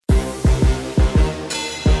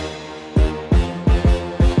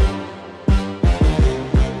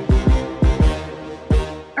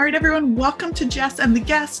right, everyone, welcome to Jess and the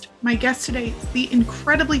Guest. My guest today is the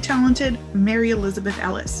incredibly talented Mary Elizabeth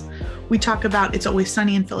Ellis. We talk about It's Always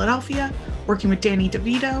Sunny in Philadelphia, working with Danny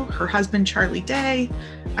DeVito, her husband Charlie Day,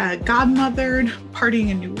 godmothered, partying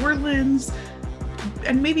in New Orleans,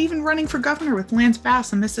 and maybe even running for governor with Lance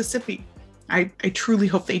Bass in Mississippi. I truly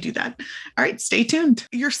hope they do that. All right, stay tuned.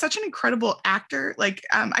 You're such an incredible actor.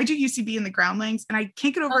 I do UCB in the Groundlings, and I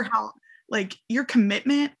can't get over how your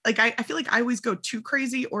commitment, I feel like I always go too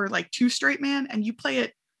crazy or too straight man, and you play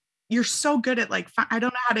it. You're so good at I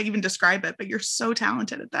don't know how to even describe it, but you're so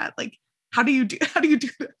talented at that. How do you do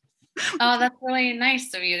that? Oh, that's really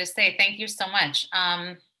nice of you to say. Thank you so much.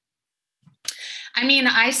 I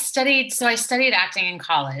studied acting in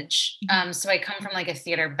college. So I come from a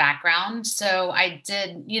theater background. So I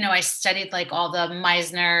did, I studied all the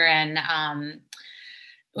Meisner and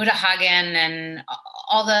Uta Hagen and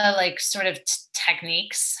all the sort of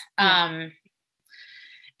techniques. And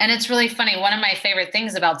it's really funny. One of my favorite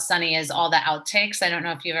things about Sunny is all the outtakes. I don't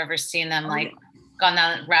know if you've ever seen them, gone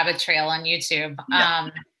down rabbit trail on YouTube. Yeah.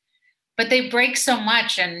 But they break so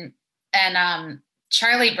much and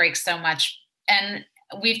Charlie breaks so much. And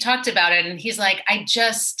we've talked about it. And he's like, I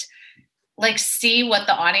just see what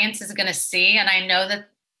the audience is going to see. And I know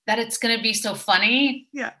that it's going to be so funny.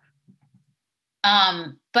 Yeah.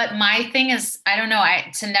 But my thing is, I don't know,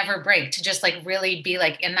 to never break, to just really be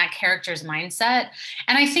in that character's mindset.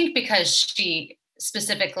 And I think because she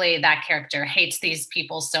specifically, that character hates these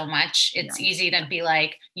people so much, it's easy to be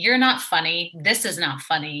like, you're not funny. This is not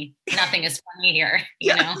funny. Nothing is funny here,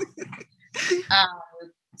 you know?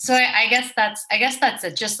 So I guess that's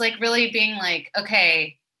it. Just really being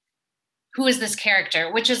okay, who is this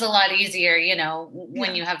character? Which is a lot easier,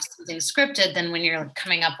 when you have something scripted than when you're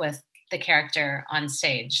coming up with the character on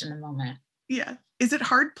stage in the moment. Yeah. Is it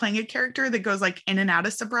hard playing a character that goes in and out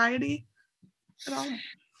of sobriety at all?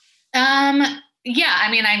 Yeah.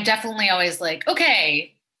 I'm definitely always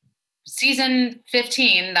okay, season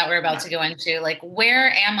 15 that we're about to go into,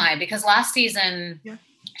 where am I? Because last season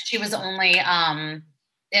she was only, I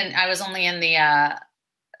was only in the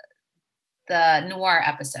noir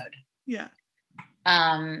episode. Yeah.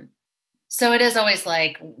 So it is always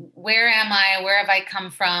where am I? Where have I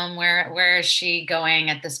come from? Where is she going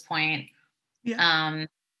at this point? Yeah.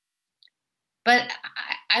 But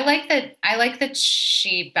I like that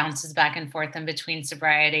she bounces back and forth in between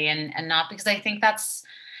sobriety and not, because I think that's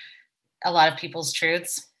a lot of people's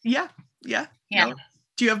truths. Yeah. Yeah. Yeah. No.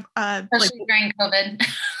 Do you have especially during COVID?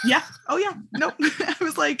 Yeah. Oh yeah. No. I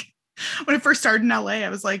was when I first started in LA, I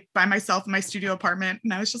was by myself in my studio apartment,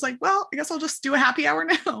 and I was just well, I guess I'll just do a happy hour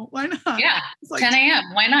now. Why not? Yeah. 10 a.m.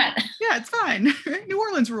 Why not? Yeah, it's fine. New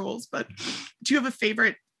Orleans rules. But do you have a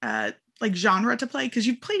favorite genre to play? Because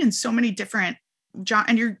you've played in so many different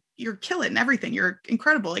and you're killing and everything. You're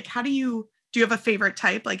incredible. How do you have a favorite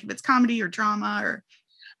type? If it's comedy or drama or?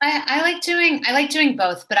 I like doing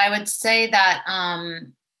both, but I would say that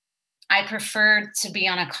I prefer to be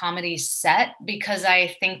on a comedy set because I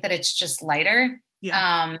think that it's just lighter.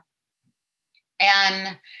 Yeah.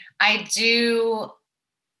 And I do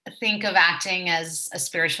think of acting as a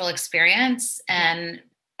spiritual experience and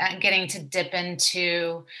getting to dip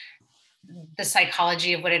into the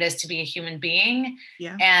psychology of what it is to be a human being.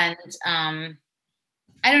 Yeah. And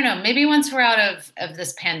I don't know, maybe once we're out of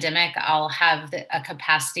this pandemic, I'll have a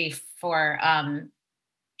capacity for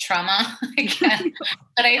trauma again.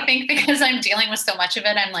 But I think because I'm dealing with so much of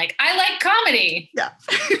it, I'm I like comedy. Yeah.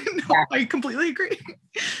 No, I completely agree.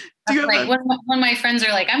 Do you have when my friends are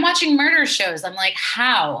I'm watching murder shows, I'm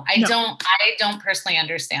how? I don't personally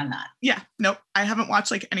understand that. Yeah. Nope. I haven't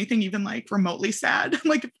watched anything even remotely sad.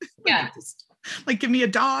 Give me a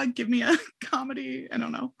dog, give me a comedy. I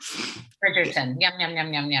don't know. Bridgerton. Yum, yum,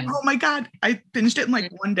 yum, yum, yum. Oh my God. I binged it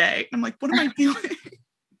in one day. I'm what am I doing?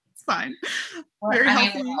 It's fine. Very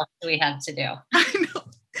healthy. What else do we have to do? I know.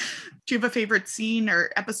 Do you have a favorite scene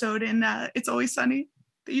or episode in It's Always Sunny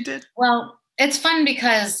that you did? Well, it's fun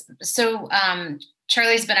because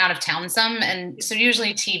Charlie's been out of town some, and so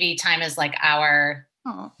usually TV time is our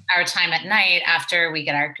time at night after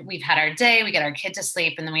we've had our day, we get our kid to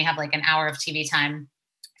sleep, and then we have an hour of TV time.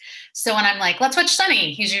 So when I'm let's watch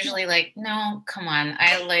Sunny, he's usually no, come on.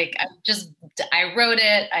 I wrote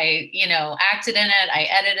it. I acted in it. I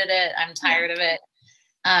edited it. I'm tired of it.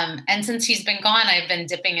 And since he's been gone, I've been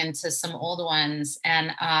dipping into some old ones.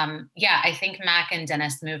 And I think Mac and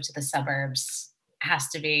Dennis moved to the suburbs has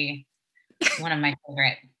to be one of my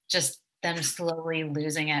favorite. Just them slowly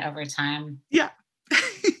losing it over time. Yeah.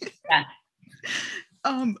 Yeah.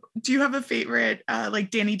 Do you have a favorite like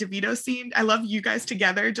Danny DeVito scene? I love you guys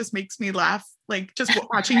together. It just makes me laugh. Like just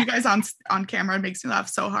watching you guys on camera makes me laugh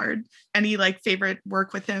so hard. Any like favorite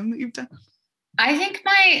work with him that you've done? I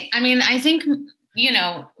think, you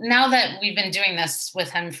know, now that we've been doing this with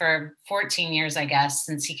him for 14 years, I guess,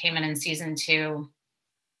 since he came in season 2,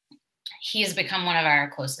 he has become one of our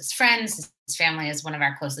closest friends. His family is one of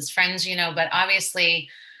our closest friends, you know, but obviously,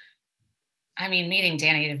 I mean, meeting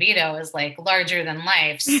Danny DeVito is like larger than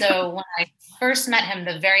life. So when I first met him,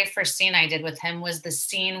 the very first scene I did with him was the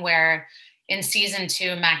scene where in season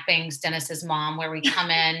 2, Mac bangs Dennis's mom, where we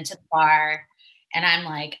come in to the bar and I'm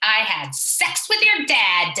like, I had sex with your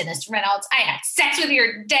dad, Dennis Reynolds. I had sex with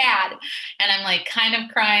your dad. And I'm like kind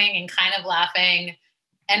of crying and kind of laughing.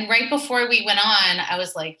 And right before we went on, I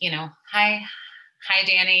was like, you know, hi,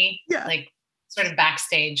 Danny. Yeah. Like sort of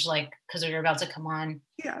backstage, like, cause we were about to come on.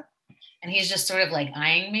 Yeah. And he's just sort of like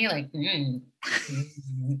eyeing me like, And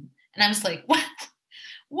I was like,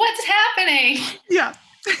 what's happening? Yeah.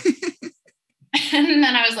 And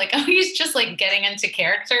then I was like, oh, he's just like getting into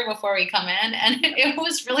character before we come in. And it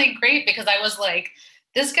was really great because I was like,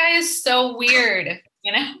 this guy is so weird,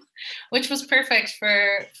 you know, which was perfect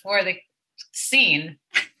for the scene.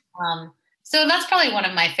 So that's probably one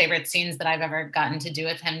of my favorite scenes that I've ever gotten to do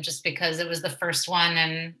with him, just because it was the first one,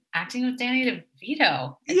 and acting with Danny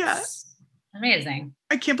DeVito. It's amazing.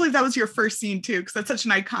 I can't believe that was your first scene too, because that's such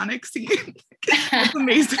an iconic scene. It's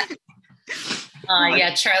amazing.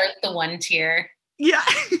 Yeah, Charlie with the one tear. Yeah.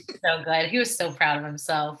 So good. He was so proud of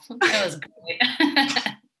himself. It was great.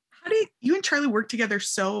 How do you and Charlie work together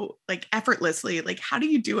so like effortlessly? Like, how do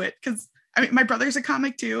you do it? Because I mean, my brother's a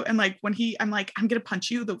comic too. And like when I'm like, I'm going to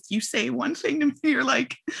punch you. If you say one thing to me, you're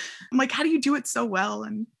like, I'm like, how do you do it so well?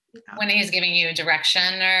 And when he's giving you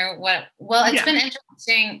direction or what? Well, it's been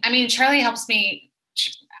interesting. I mean, Charlie helps me.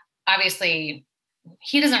 Obviously,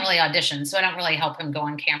 he doesn't really audition, so I don't really help him go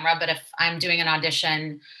on camera. But if I'm doing an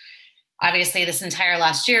audition, obviously this entire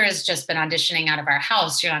last year has just been auditioning out of our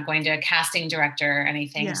house. You're not going to a casting director or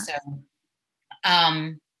anything. Yeah. So,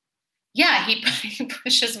 he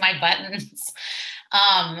pushes my buttons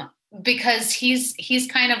because he's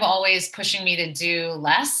kind of always pushing me to do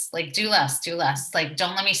less. Like, do less. Like,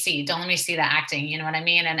 don't let me see the acting. You know what I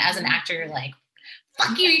mean? And as an actor, you're like,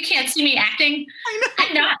 fuck you, you can't see me acting.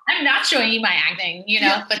 I'm not showing you my acting, you know,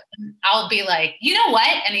 yeah. But I'll be like, you know what?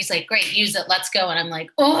 And he's like, great, use it, let's go. And I'm like,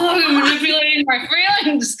 oh, you're manipulating my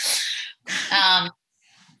feelings.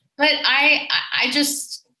 But I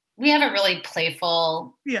just, we have a really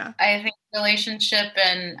playful, I think, relationship.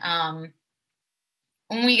 And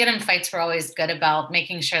when we get in fights, we're always good about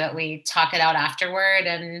making sure that we talk it out afterward.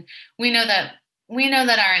 And we know that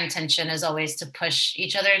our intention is always to push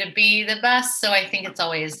each other to be the best. So I think it's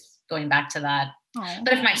always going back to that. Aww.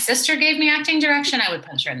 But if my sister gave me acting direction, I would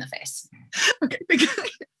punch her in the face. Okay.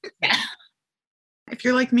 Yeah. If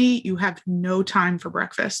you're like me, you have no time for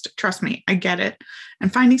breakfast. Trust me, I get it.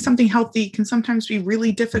 And finding something healthy can sometimes be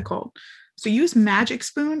really difficult. So use Magic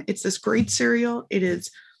Spoon. It's this great cereal. It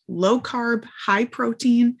is low carb, high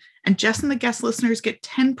protein, and Jess and the Guest listeners get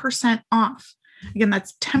 10% off. Again,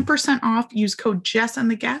 that's 10% off. Use code Jess and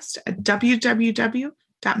the Guest at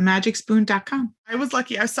www.magicspoon.com. I was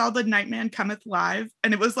lucky. I saw The Nightman Cometh live,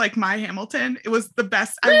 and it was like my Hamilton. It was the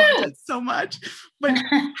best. I loved it so much. But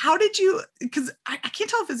how did you, because I can't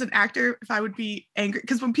tell if as an actor, if I would be angry,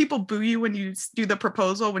 because when people boo you when you do the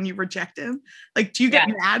proposal, when you reject him, like, do you get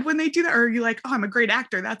mad when they do that? Or are you like, oh, I'm a great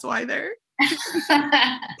actor, that's why they're...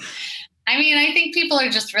 I mean, I think people are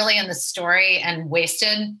just really in the story and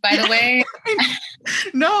wasted, by the way.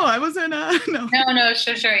 No, I wasn't. No,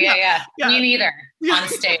 sure. Yeah. Me neither on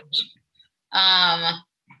stage.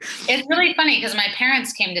 It's really funny because my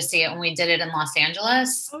parents came to see it when we did it in Los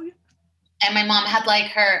Angeles. Oh, yeah. And my mom had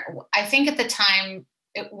like I think at the time,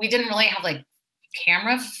 we didn't really have like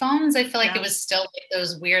camera phones. I feel like it was still like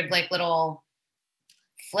those weird, like little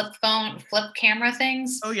flip camera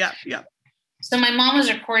things. Oh, yeah. So my mom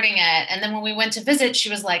was recording it. And then when we went to visit,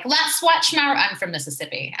 she was like, let's watch I'm from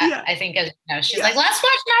Mississippi. I think, as you know, she's like, let's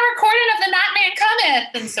watch my recording of The Nightman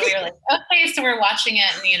Cometh. And so we were like, okay. So we're watching it.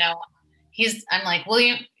 And, you know, I'm like, will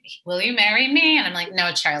you marry me? And I'm like,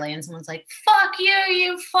 no, Charlie. And someone's like, fuck you,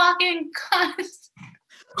 you fucking cunt.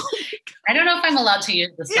 I don't know if I'm allowed to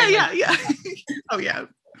use this. Yeah. Oh, yeah.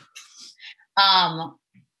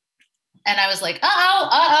 And I was like,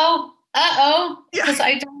 uh-oh. Because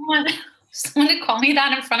I don't want someone to call me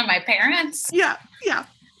that in front of my parents. Yeah.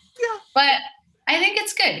 But I think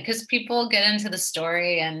it's good because people get into the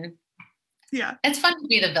story, and it's fun to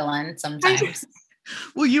be the villain sometimes.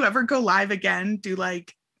 Will you ever go live again? Do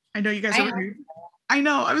like, I know you guys are. I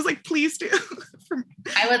know. I was like, please do.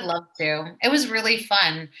 I would love to. It was really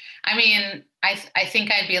fun. I mean, I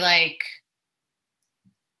think I'd be like,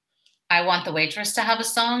 I want the waitress to have a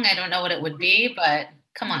song. I don't know what it would be, but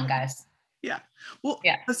come on, guys. Yeah. Well,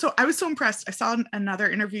 yeah. So I was so impressed. I saw another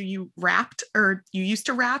interview you rapped, or you used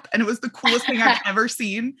to rap, and it was the coolest thing I've ever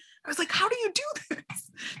seen. I was like, how do you do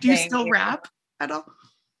this? Do you still rap at all?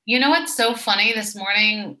 You know what's so funny? This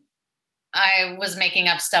morning, I was making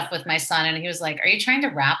up stuff with my son, and he was like, "Are you trying to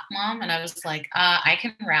rap, Mom?" And I was like, "I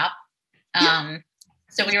can rap."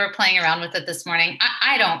 So we were playing around with it this morning.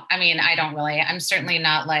 I don't really. I'm certainly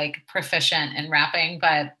not like proficient in rapping,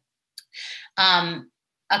 but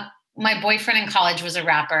my boyfriend in college was a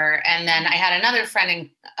rapper, and then I had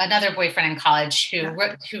another boyfriend in college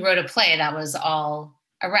who wrote a play that was all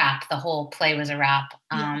a rap. The whole play was a rap,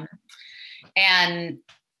 and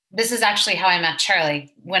this is actually how I met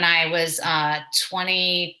Charlie when I was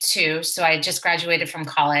 22. So I just graduated from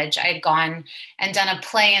college. I had gone and done a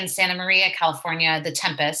play in Santa Maria, California, The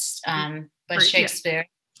Tempest, by Shakespeare.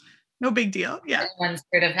 No big deal. Yeah. Everyone's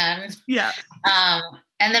heard of him. Yeah.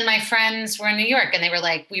 And then my friends were in New York, and they were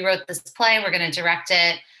like, we wrote this play. We're going to direct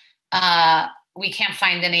it. We can't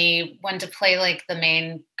find anyone to play like the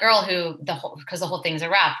main girl because the whole thing's a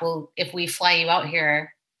rap. Well, if we fly you out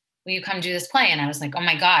here, will you come do this play? And I was like, oh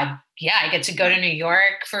my God, yeah, I get to go to New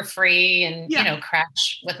York for free and,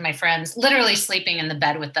 crash with my friends, literally sleeping in the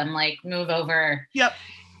bed with them, like move over. Yep.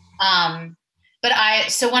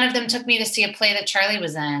 So one of them took me to see a play that Charlie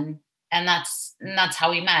was in, and that's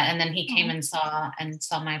how we met. And then he came and saw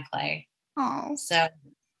my play. Oh, so,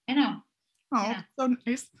 so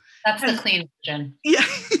nice. That's the clean version. Yeah.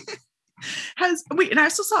 And I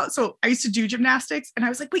also saw, so I used to do gymnastics, and I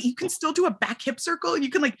was like, wait, you can still do a back hip circle, and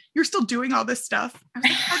you can you're still doing all this stuff. I was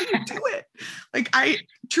like, how do you do it? Like, I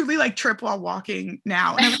truly trip while walking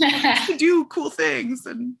now, and I was like, to do cool things.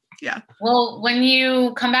 And yeah. Well, when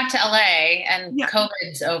you come back to LA and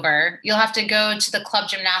COVID's over, you'll have to go to the club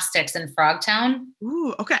gymnastics in Frogtown.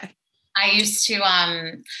 Ooh, okay. I used to,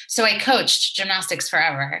 so I coached gymnastics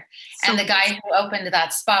forever. And the guy who opened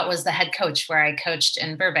that spot was the head coach where I coached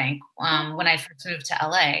in Burbank when I first moved to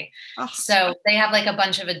LA. Oh. So they have a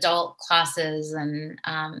bunch of adult classes. And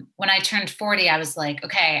when I turned 40, I was like,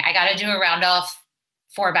 okay, I got to do a round off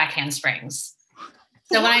 4 back handsprings.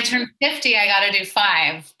 So when I turn 50, I got to do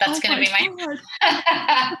 5. That's going to be my.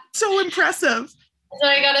 So impressive. So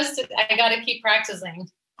I got to keep practicing.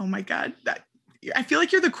 Oh my God. I feel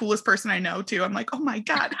like you're the coolest person I know too. I'm like, oh my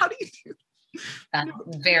God, how do you do? That's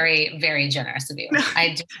very, very generous of you.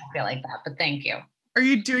 I do feel like that, but thank you. Are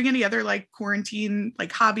you doing any other quarantine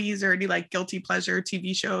hobbies, or any guilty pleasure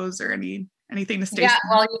TV shows, or anything to stay? Yeah,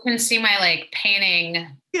 well, you can see my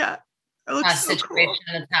situation cool.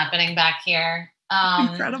 That's happening back here.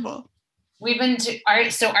 Incredible. We've been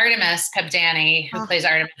so Artemis Pebdani, who plays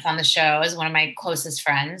Artemis on the show, is one of my closest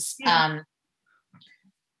friends. Yeah.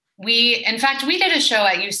 We did a show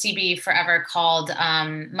at UCB forever called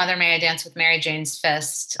Mother May I Dance with Mary Jane's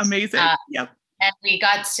Fist. Amazing. Yep. And we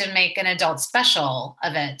got to make an adult special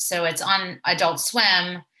of it. So it's on Adult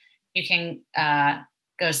Swim. You can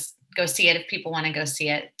go see it if people want to go see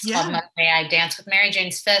it. It's called Mother May I Dance with Mary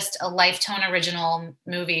Jane's Fist, a Lifetone original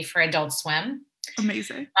movie for Adult Swim.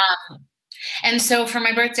 Amazing. And so for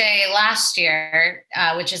my birthday last year,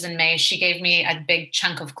 which is in May, she gave me a big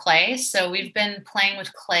chunk of clay. So we've been playing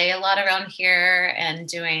with clay a lot around here and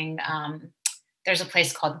doing, there's a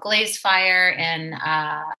place called Glaze Fire in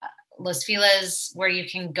Los Feliz where you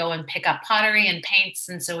can go and pick up pottery and paints.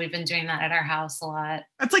 And so we've been doing that at our house a lot.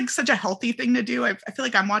 That's such a healthy thing to do. I feel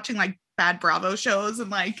like I'm watching bad Bravo shows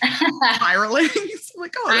and spiraling.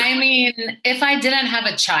 I mean, if I didn't have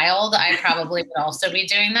a child, I probably would also be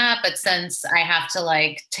doing that. But since I have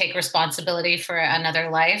to take responsibility for another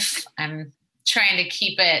life, I'm trying to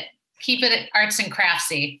keep it arts and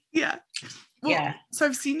craftsy. Yeah. Well, so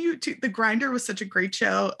I've seen you too. The Grinder was such a great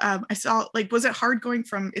show. I saw was it hard going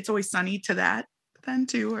from It's Always Sunny to that then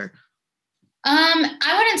too, or?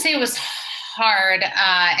 I wouldn't say it was hard.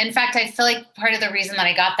 In fact, I feel like part of the reason that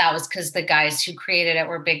I got that was because the guys who created it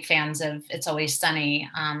were big fans of It's Always Sunny.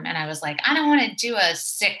 And I was like, I don't want to do a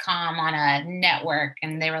sitcom on a network.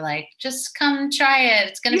 And they were like, just come try it.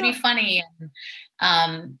 It's going to be funny.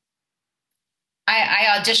 And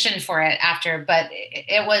I auditioned for it after, but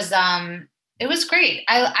it was great.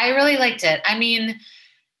 I really liked it. I mean,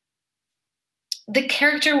 the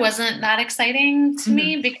character wasn't that exciting to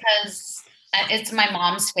me because it's my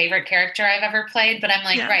mom's favorite character I've ever played, but I'm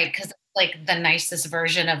right, because it's the nicest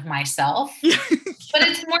version of myself. But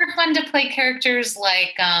it's more fun to play characters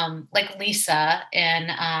like Lisa in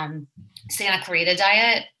Santa Clarita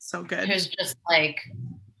Diet. So good. who's just like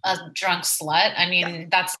a drunk slut. I mean,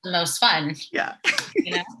 that's the most fun. Yeah.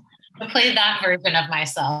 You know, to play that version of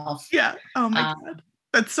myself. Yeah. Oh my God.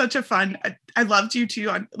 That's such a fun. I loved you too.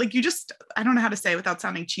 On like, you just, I don't know how to say it without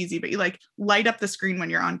sounding cheesy, but you like light up the screen when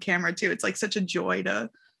you're on camera too. It's like such a joy to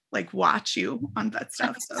like watch you on that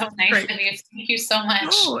stuff. So nice of you. Thank you so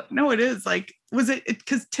much. No, it is like, was it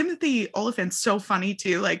because Timothy Oliphant's so funny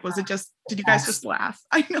too? Like, was it just, did you guys just laugh?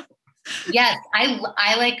 I know. Yes. I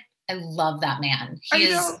love that man. He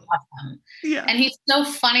is awesome. Yeah. And he's so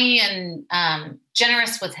funny and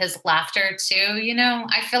generous with his laughter too. You know,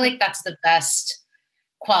 I feel like that's the best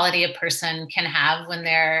quality a person can have when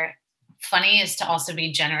they're funny, is to also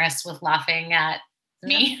be generous with laughing at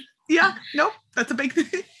me. Yeah. Nope. That's a big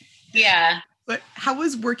thing. Yeah. But how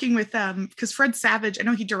was working with because Fred Savage, I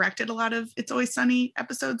know he directed a lot of It's Always Sunny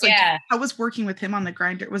episodes. Like, yeah. How was working with him on the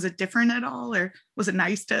Grinder? Was it different at all, or was it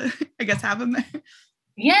nice to, I guess, have him there?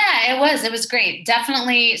 Yeah, it was. It was great.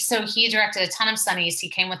 Definitely. So he directed a ton of Sunnies. He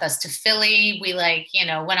came with us to Philly. We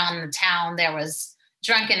went on the town. There was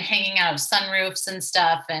drunken hanging out of sunroofs and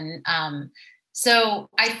stuff. And so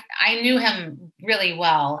I knew him really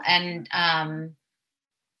well. And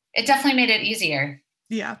it definitely made it easier.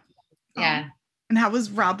 Yeah. Yeah. And how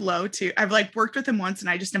was Rob Lowe too? I've like worked with him once and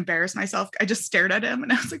I just embarrassed myself. I just stared at him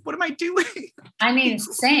and I was like, what am I doing? I mean,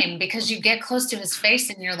 same, because you get close to his face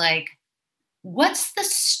and you're like, what's the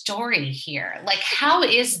story here? Like, how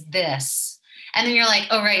is this? And then you're like,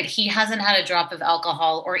 oh, right, he hasn't had a drop of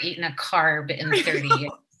alcohol or eaten a carb in 30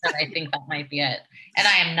 years. So I think that might be it. And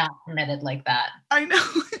I am not committed like that. I know.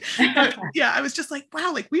 Yeah, I was just like,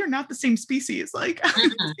 wow, like we are not the same species. Like,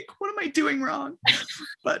 like, what am I doing wrong?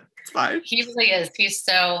 But it's fine. He really is. He's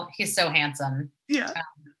so handsome. Yeah.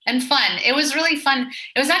 And fun. It was really fun.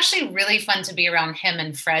 It was actually really fun to be around him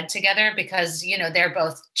and Fred together because, you know, they're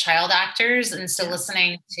both child actors. And so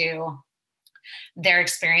listening to their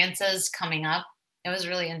experiences coming up, it was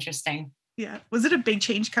really interesting. Yeah. Was it a big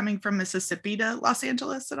change coming from Mississippi to Los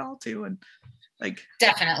Angeles at all too? And like,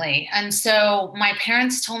 definitely. And so my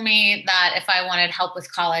parents told me that if I wanted help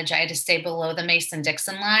with college, I had to stay below the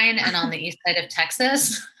Mason-Dixon line and on the east side of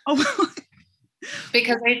Texas. Oh,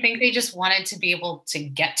 because I think they just wanted to be able to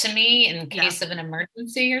get to me in case of an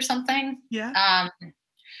emergency or something. Yeah.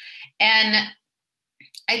 And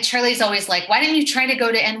Charlie's always like, why didn't you try to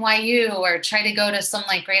go to NYU or try to go to some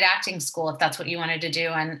like great acting school if that's what you wanted to do?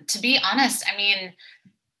 And to be honest, I mean,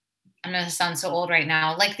 I'm going to sound so old right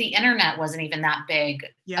now. Like the internet wasn't even that big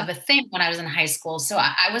of a thing when I was in high school. So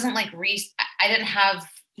I wasn't like, I didn't have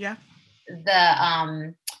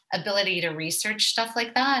the ability to research stuff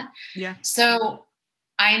like that. Yeah. So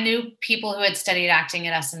I knew people who had studied acting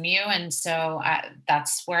at SMU. And so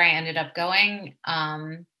that's where I ended up going.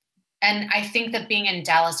 And I think that being in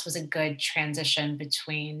Dallas was a good transition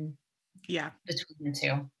between the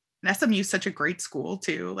two. And SMU is such a great school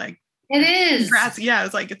too. Like it is. Congrats. Yeah,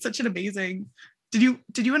 it's like it's such an amazing. Did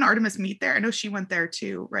you and Artemis meet there? I know she went there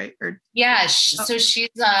too, right? Or so she's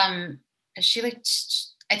she like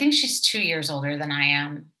I think she's 2 years older than I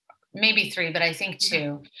am, maybe 3, but I think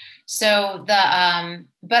 2. So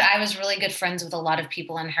but I was really good friends with a lot of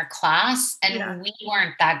people in her class, and we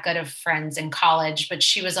weren't that good of friends in college, but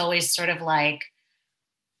she was always sort of like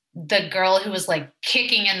the girl who was like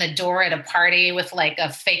kicking in the door at a party with like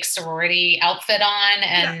a fake sorority outfit on.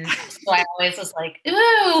 And so I always was like,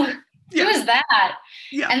 ooh, who is that?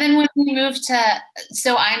 Yeah. And then when we moved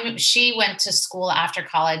she went to school after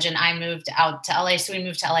college and I moved out to LA. So we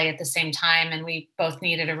moved to LA at the same time and we both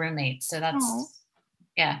needed a roommate. So that's,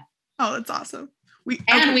 Oh, that's awesome. We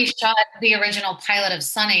shot the original pilot of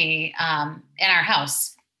Sunny in our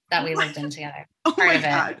house that we lived in together. Oh my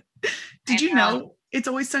God. Did you know It's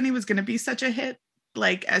Always Sunny was going to be such a hit?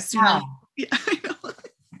 Like as soon as, I know.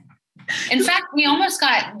 In fact, we almost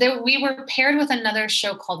got there. We were paired with another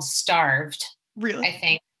show called Starved. Really? I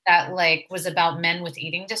think that like was about men with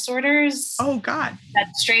eating disorders. Oh God.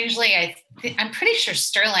 That strangely, I'm pretty sure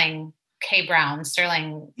Sterling K. Brown,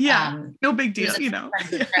 no big deal, you know.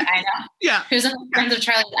 I know. Yeah. Who's in Friends of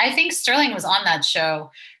Charlie. I think Sterling was on that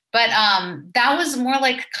show. But that was more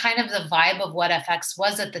like kind of the vibe of what FX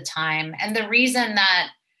was at the time. And the reason that,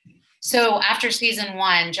 so after season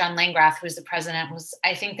 1, John Langrath, who was the president,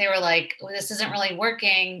 I think they were like, well, this isn't really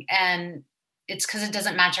working. And it's because it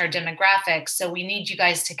doesn't match our demographics. So we need you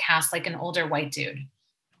guys to cast like an older white dude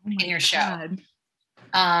in your show. And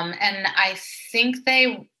I think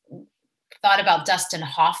they thought about Dustin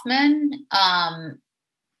Hoffman.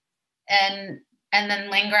 And And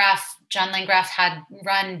then John Landgraf had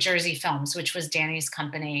run Jersey Films, which was Danny's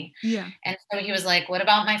company. Yeah. And so he was like, what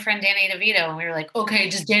about my friend Danny DeVito? And we were like, okay,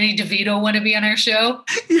 does Danny DeVito want to be on our show?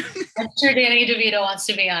 I'm sure Danny DeVito wants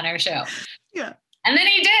to be on our show. Yeah. And then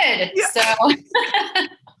he did. Yeah. So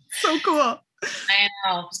so cool. I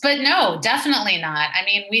know. But no, definitely not. I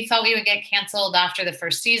mean, we thought we would get canceled after the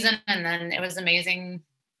first season, and then it was amazing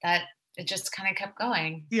that it just kind of kept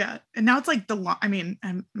going. Yeah. And now it's like I mean,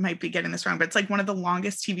 I might be getting this wrong, but it's like one of the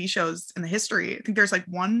longest TV shows in the history. I think there's like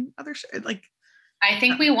one other show, like. I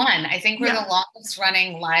think we won. I think we're the longest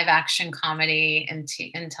running live action comedy in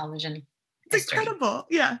television. It's history. Incredible.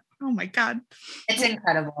 Yeah. Oh my God. It's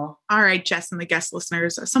incredible. All right, Jess and the guest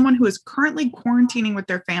listeners, as someone who is currently quarantining with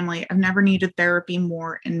their family, I've never needed therapy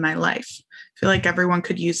more in my life. I feel like everyone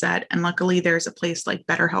could use that. And luckily there's a place like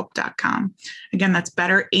BetterHelp.com. Again, that's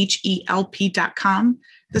BetterHelp.com.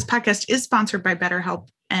 This podcast is sponsored by BetterHelp.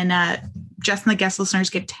 And Jess and the guest listeners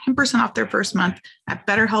get 10% off their first month at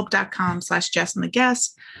betterhelp.com/Jess and the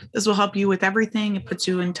guest. This will help you with everything. It puts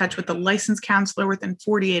you in touch with a licensed counselor within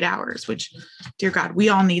 48 hours, which, dear God, we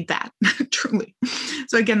all need that, truly.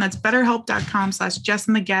 So again, that's betterhelp.com/Jess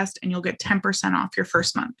and the guest, and you'll get 10% off your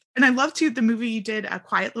first month. And I love too, the movie you did, A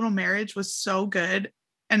Quiet Little Marriage, was so good.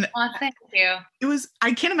 And thank you.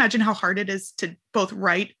 I can't imagine how hard it is to both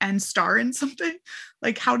write and star in something.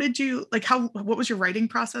 Like, what was your writing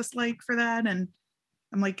process like for that? And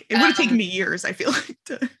I'm like, it would have taken me years, I feel like.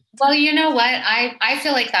 Well, you know what? I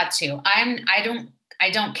feel like that too. I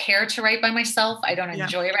don't care to write by myself. I don't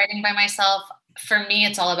enjoy writing by myself. For me,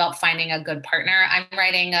 it's all about finding a good partner. I'm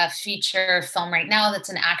writing a feature film right now that's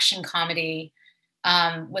an action comedy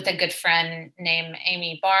with a good friend named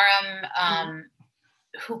Amy Barham,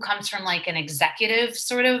 who comes from like an executive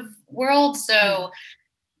sort of world. So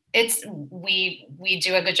we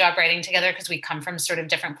do a good job writing together because we come from sort of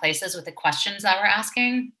different places with the questions that we're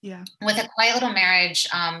asking. Yeah. With A Quiet Little Marriage,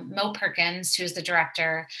 Mo Perkins, who's the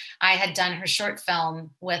director, I had done her short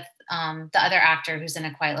film with the other actor who's in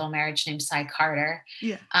A Quiet Little Marriage named Cy Carter.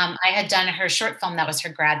 Yeah. I had done her short film that was her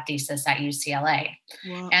grad thesis at UCLA.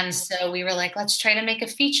 Wow. And so we were like, let's try to make a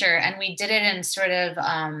feature. And we did it in sort of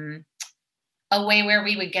a way where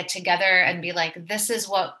we would get together and be like, this is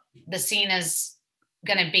what the scene is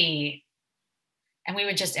going to be. And we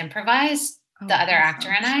would just improvise, the other actor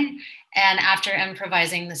and I. And after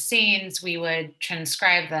improvising the scenes, we would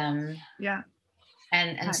transcribe them. Yeah.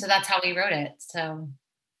 And so that's how we wrote it. So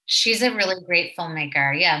she's a really great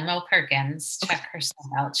filmmaker. Yeah. Mo Perkins. Check her stuff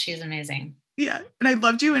out. She's amazing. Yeah. And I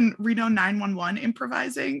loved you in Reno 911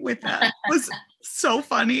 improvising with that. Was so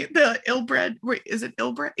funny. The inbred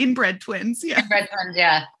twins? Yeah. Inbred twins,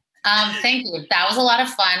 yeah. Thank you. That was a lot of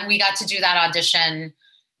fun. We got to do that audition.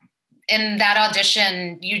 In that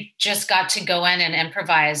audition, you just got to go in and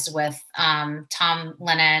improvise with Tom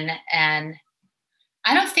Lennon. And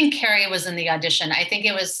I don't think Carrie was in the audition. I think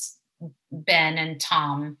it was Ben and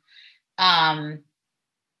Tom. And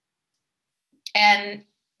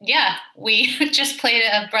yeah, we just played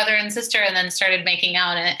a brother and sister and then started making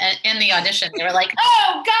out in the audition. They were like,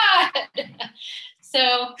 oh God.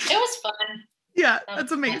 So it was fun. Yeah,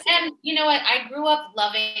 that's amazing. And you know what? I grew up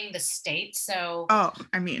loving the state. So that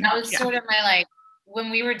was sort of my, like, when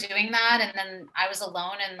we were doing that and then I was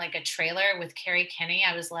alone in like a trailer with Carrie Kinney,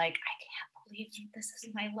 I was like, I can't believe this is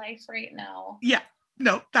my life right now. Yeah.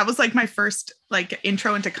 No, that was like my first like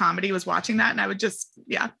intro into comedy was watching that. And I would just,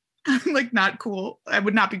 like not cool. I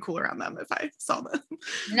would not be cool around them if I saw them.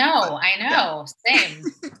 No, I know. Yeah. Same.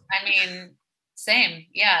 I mean, same.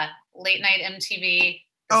 Yeah. Late night MTV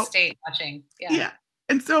state watching. Yeah. Yeah.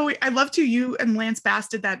 And so I love to you and Lance Bass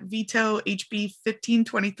did that Veto HB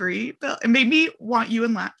 1523 bill. It made me want you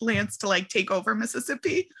and Lance to like take over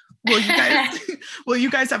Mississippi. Will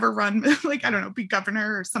you guys ever run, like, I don't know, be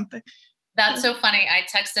governor or something? That's so funny. I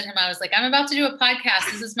texted him. I was like, I'm about to do a podcast.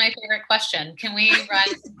 This is my favorite question. Can we run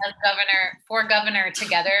for governor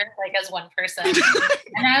together, like as one person?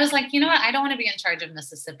 And I was like, you know what? I don't want to be in charge of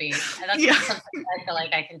Mississippi. And that's not something I feel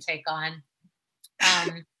like I can take on.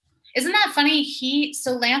 Isn't that funny?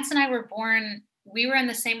 So Lance and I were born, we were in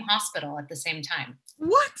the same hospital at the same time.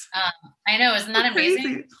 What? I know. Isn't that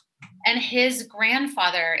amazing? Crazy. And his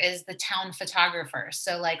grandfather is the town photographer.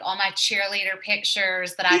 So like all my cheerleader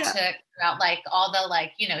pictures that I took throughout, like all the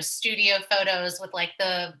like, you know, studio photos with like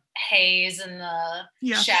the haze and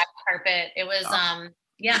the shag carpet. It was,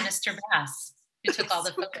 Mr. Bass who took all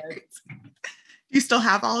the photos. You still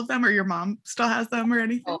have all of them, or your mom still has them or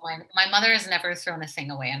anything? Oh, my mother has never thrown a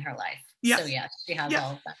thing away in her life. Yeah. So yeah, she has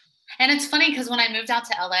all of them. And it's funny because when I moved out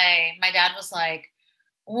to LA, my dad was like,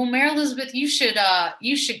 well, Mary Elizabeth, you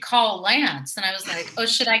should call Lance. And I was like, oh,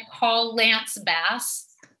 should I call Lance Bass?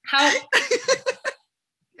 How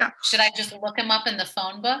Yeah. should I just look him up in the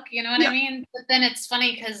phone book? You know what Yeah. I mean? But then it's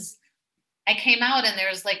funny because I came out and there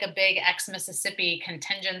was like a big ex-Mississippi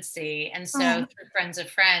contingency. And so through friends of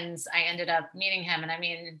friends, I ended up meeting him. And I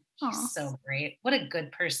mean, he's so great. What a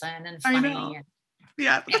good person and funny. I know.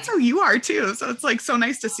 Yeah, but that's how you are too. So it's like so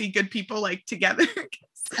nice to see good people like together.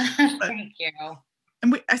 Thank you.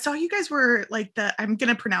 And I saw you guys were like I'm going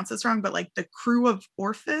to pronounce this wrong, but like the Krewe of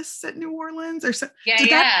Orpheus at New Orleans or so. Did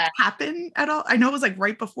that happen at all? I know it was like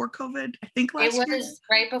right before COVID, I think last year. It was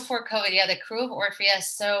right before COVID. Yeah. The Krewe of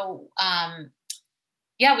Orpheus. So,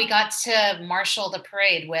 yeah, we got to marshal the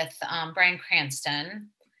parade with Bryan Cranston.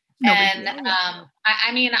 I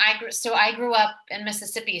grew up in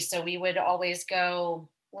Mississippi. So we would always go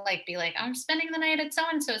be like, I'm spending the night at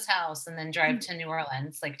so-and-so's house and then drive to New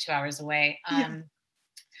Orleans, like 2 hours away.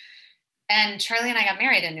 And Charlie and I got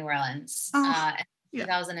married in New Orleans in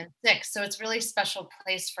 2006. So it's a really special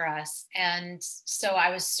place for us. And so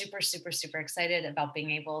I was super, super, super excited about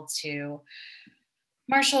being able to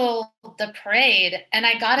marshal the parade. And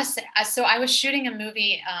I got to say, so I was shooting a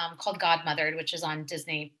movie called Godmothered, which is on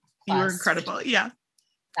Disney Plus. You were incredible. Yeah.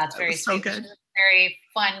 That's very so sweet. good. Very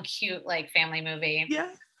fun, cute, like family movie.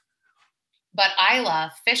 Yeah. But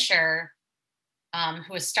Isla Fisher,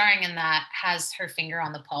 who is starring in that, has her finger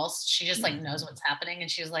on the pulse. She just like knows what's happening.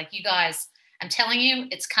 And she was like, you guys, I'm telling you,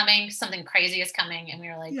 it's coming. Something crazy is coming. And we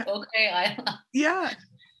were like, okay, Isla. Yeah.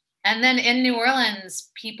 And then in New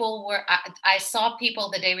Orleans, I saw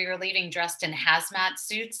people the day we were leaving dressed in hazmat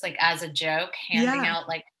suits, like as a joke, handing out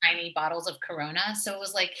like tiny bottles of Corona. So it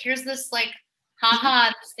was like, here's this like,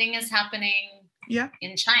 haha, this thing is happening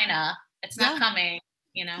in China. It's not coming,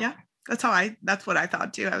 you know? Yeah. That's what I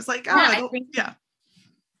thought too. I was like,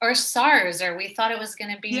 or SARS, or we thought it was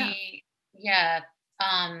going to be,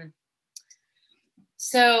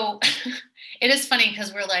 so it is funny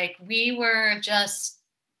because we were just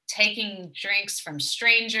taking drinks from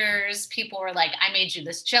strangers. People were like, I made you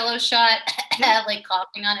this Jello shot, like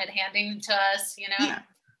coughing on it, handing it to us, you know? Yeah.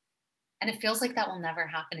 And it feels like that will never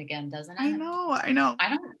happen again, doesn't it? I know. I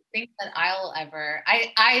don't think that I'll ever,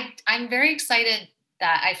 I'm very excited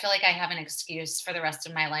that I feel like I have an excuse for the rest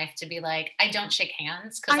of my life to be like, I don't shake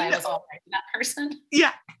hands because I was already that person.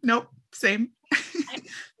 Yeah. Nope. Same.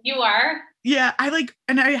 You are? Yeah.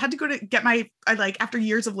 And I had to go to get after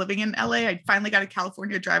years of living in LA, I finally got a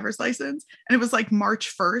California driver's license and it was like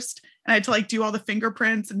March 1st. And I had to do all the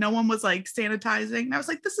fingerprints and no one was like sanitizing. And I was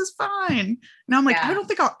like, this is fine. Now I'm like, I don't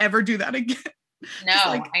think I'll ever do that again. No,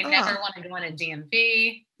 I never wanted to go on a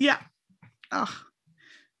DMV. Yeah.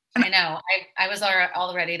 I know. I was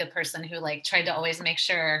already the person who tried to always make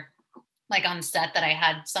sure on set that I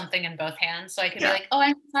had something in both hands. So I could be like, oh,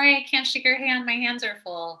 I'm sorry, I can't shake your hand. My hands are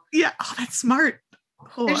full. Yeah. Oh, that's smart.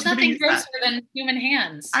 There's nothing grosser than human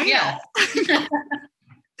hands. I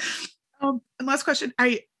know. And last question.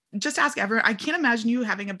 I just ask everyone, I can't imagine you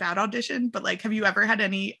having a bad audition, but have you ever had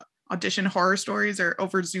any audition horror stories or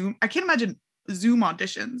over Zoom? I can't imagine Zoom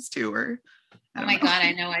auditions too, or oh my God,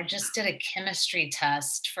 I know. I just did a chemistry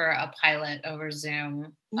test for a pilot over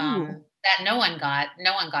Zoom that no one got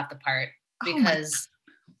the part because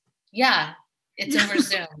it's over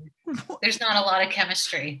Zoom. There's not a lot of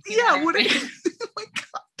chemistry. Oh my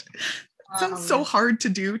God. Sounds so hard to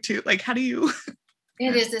do too. How do you?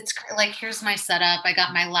 It is. It's here's my setup. I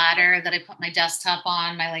got my ladder that I put my desktop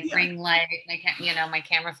on, my ring light, my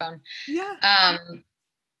camera phone. Yeah.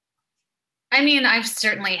 I mean, I've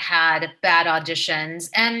certainly had bad auditions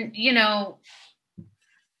and,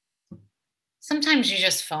 sometimes you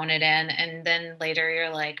just phone it in and then later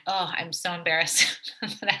you're like, oh, I'm so embarrassed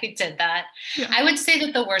that I did that. Yeah. I would say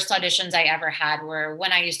that the worst auditions I ever had were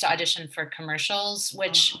when I used to audition for commercials,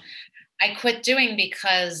 which I quit doing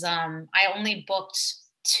because I only booked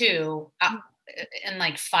 2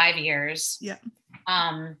 in 5 years. Yeah.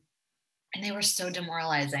 And they were so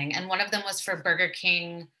demoralizing. And one of them was for Burger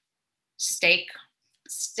King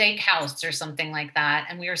steakhouse or something like that.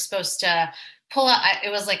 And we were supposed to pull up.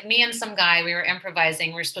 It was me and some guy, we were improvising.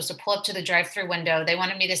 We were supposed to pull up to the drive-through window. They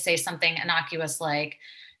wanted me to say something innocuous like,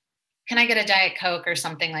 can I get a Diet Coke or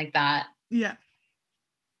something like that? Yeah.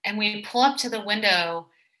 And we pull up to the window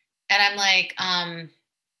and I'm like,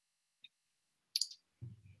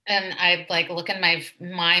 and I look in my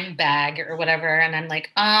mime bag or whatever. And I'm like,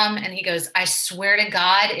 and he goes, I swear to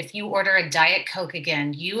God, if you order a Diet Coke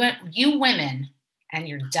again, you women and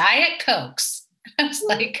your Diet Cokes. I was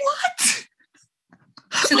like, what?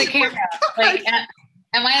 To the camera.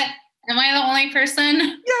 Am I the only person?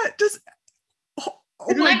 Yeah. Just, oh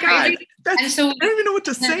Isn't my that God. crazy? That's, and so I don't even know what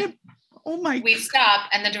to say. Oh my. We stop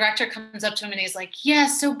and the director comes up to him and he's like, yeah,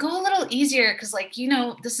 so go a little easier. Cause like, you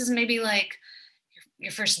know, this is maybe like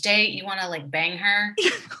your first date. You want to like bang her.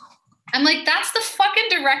 I'm like, that's the fucking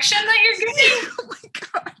direction that you're giving. Oh my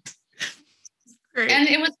God. Great. And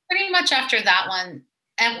it was pretty much after that one.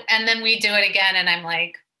 And then we do it again. And I'm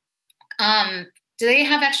like, do they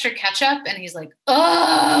have extra ketchup? And he's like,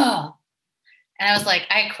 oh. And I was like,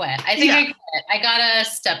 I quit. I think I quit. I gotta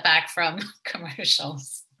step back from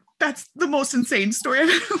commercials. That's the most insane story I've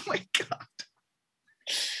ever. Oh my God.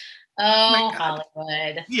 Oh,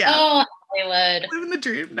 Hollywood. Yeah. Oh, Hollywood. Living the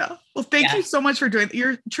dream. No. Well, thank you so much for doing it.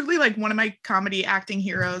 You're truly like one of my comedy acting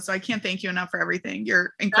heroes. So I can't thank you enough for everything.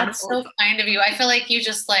 You're incredible. That's so kind of you. I feel like you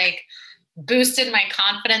just like boosted my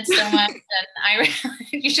confidence so much. And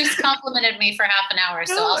you just complimented me for half an hour.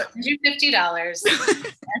 So I'll send you $50.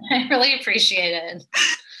 And I really appreciate it.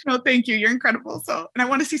 No, thank you. You're incredible. So, and I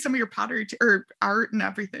want to see some of your pottery or art and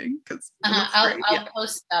everything because I'll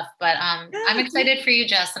post stuff. But I'm excited for you,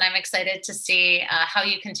 Jess, and I'm excited to see how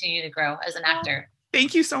you continue to grow as an actor.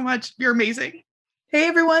 Thank you so much. You're amazing. Hey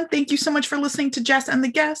everyone, thank you so much for listening to Jess and the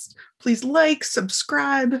Guest. Please like,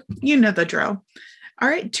 subscribe. You know the drill. All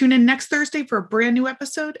right, tune in next Thursday for a brand new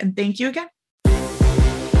episode, and thank you again.